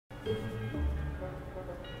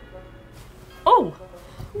Oh,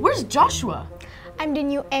 where's Joshua? I'm the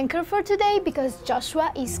new anchor for today because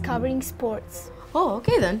Joshua is covering sports. Oh,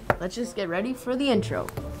 okay then. Let's just get ready for the intro.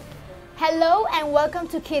 Hello and welcome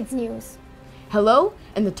to Kids News. Hello,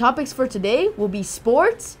 and the topics for today will be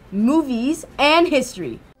sports, movies, and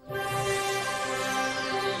history.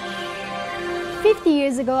 50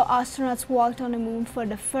 years ago, astronauts walked on the moon for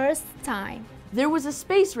the first time. There was a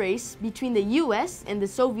space race between the US and the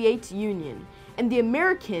Soviet Union, and the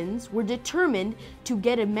Americans were determined to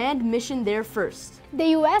get a manned mission there first.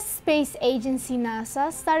 The US Space Agency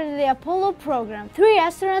NASA started the Apollo program. 3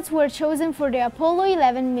 astronauts were chosen for the Apollo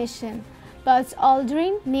 11 mission: Buzz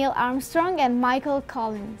Aldrin, Neil Armstrong, and Michael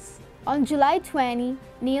Collins. On July 20,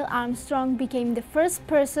 Neil Armstrong became the first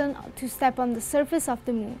person to step on the surface of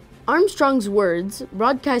the moon. Armstrong's words,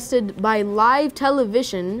 broadcasted by live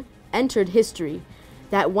television, entered history.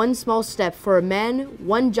 That one small step for a man,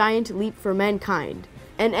 one giant leap for mankind.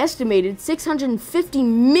 An estimated 650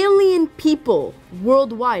 million people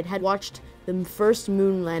worldwide had watched the first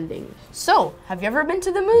moon landing. So, have you ever been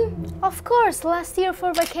to the moon? Of course, last year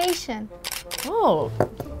for vacation. Oh.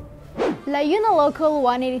 La Una Local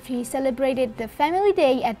 183 celebrated the Family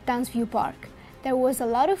Day at Downsview Park. There was a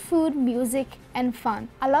lot of food, music, and fun.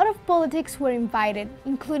 A lot of politics were invited,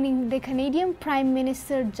 including the Canadian Prime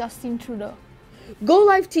Minister Justin Trudeau. Go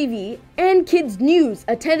Live TV and Kids News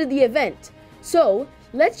attended the event. So,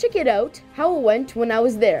 let's check it out how it went when I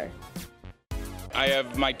was there. I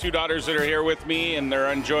have my 2 daughters that are here with me, and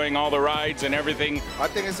they're enjoying all the rides and everything. I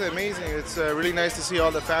think it's amazing. It's really nice to see all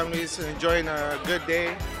the families enjoying a good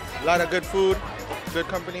day. A lot of good food, good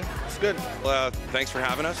company. It's good. Well, thanks for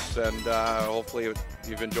having us, and hopefully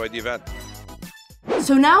you've enjoyed the event.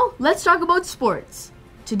 So now, let's talk about sports.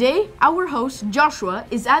 Today, our host, Joshua,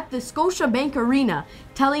 is at the Scotiabank Arena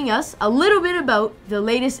telling us a little bit about the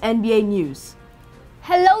latest NBA news.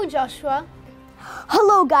 Hello, Joshua.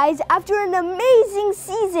 Hello guys, after an amazing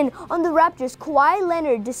season on the Raptors, Kawhi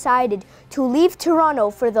Leonard decided to leave Toronto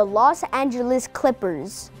for the Los Angeles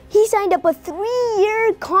Clippers. He signed up a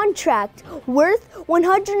 3-year contract worth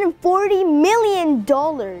 $140 million.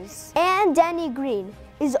 And Danny Green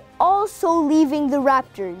is also leaving the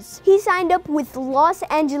Raptors. He signed up with Los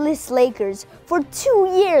Angeles Lakers for 2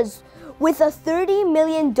 years with a $30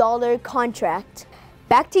 million contract.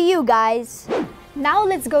 Back to you guys. Now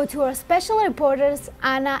let's go to our special reporters,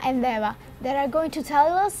 Anna and Deva, that are going to tell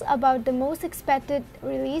us about the most expected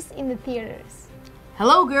release in the theaters.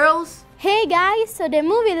 Hello, girls! Hey guys, so the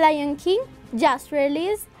movie Lion King just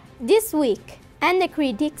released this week, and the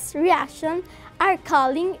critics' reaction are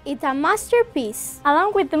calling it a masterpiece.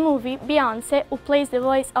 Along with the movie, Beyoncé, who plays the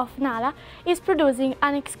voice of Nala, is producing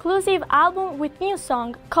an exclusive album with new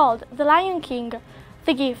song called The Lion King,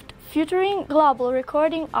 The Gift, featuring global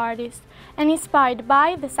recording artists and inspired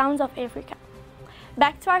by the sounds of Africa.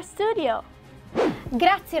 Back to our studio.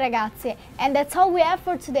 Grazie ragazze, and that's all we have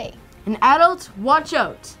for today. And adults, watch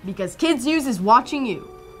out, because Kids News is watching you.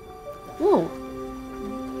 Whoa,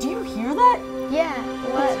 do you hear that? Yeah,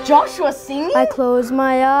 what? It's Joshua singing? I close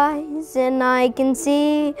my eyes and I can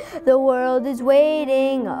see the world is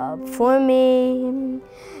waiting up for me,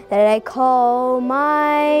 that I call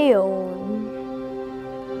my own.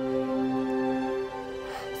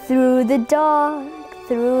 Through the dark,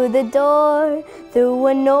 through the door, through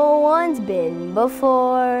where no one's been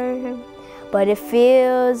before, but it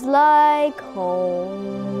feels like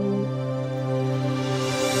home.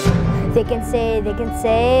 They can say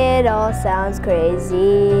it all sounds crazy.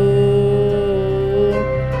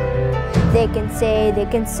 They can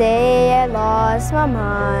say I lost my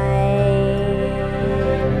mind.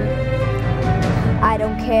 I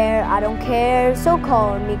don't care, so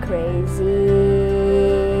call me crazy.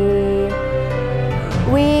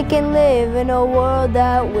 We can live in a world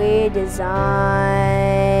that we design.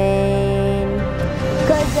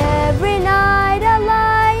 'Cause every night I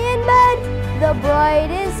lie in bed, the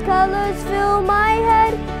brightest colors fill my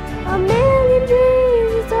head. A million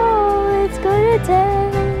dreams is all it's gonna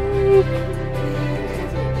take.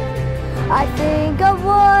 I think of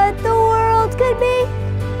what the world could be,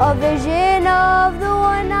 a vision of the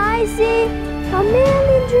one I see. A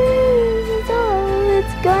million dreams is all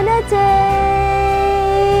it's gonna take.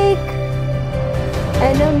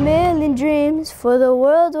 And a million dreams for the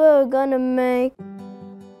world we're gonna make.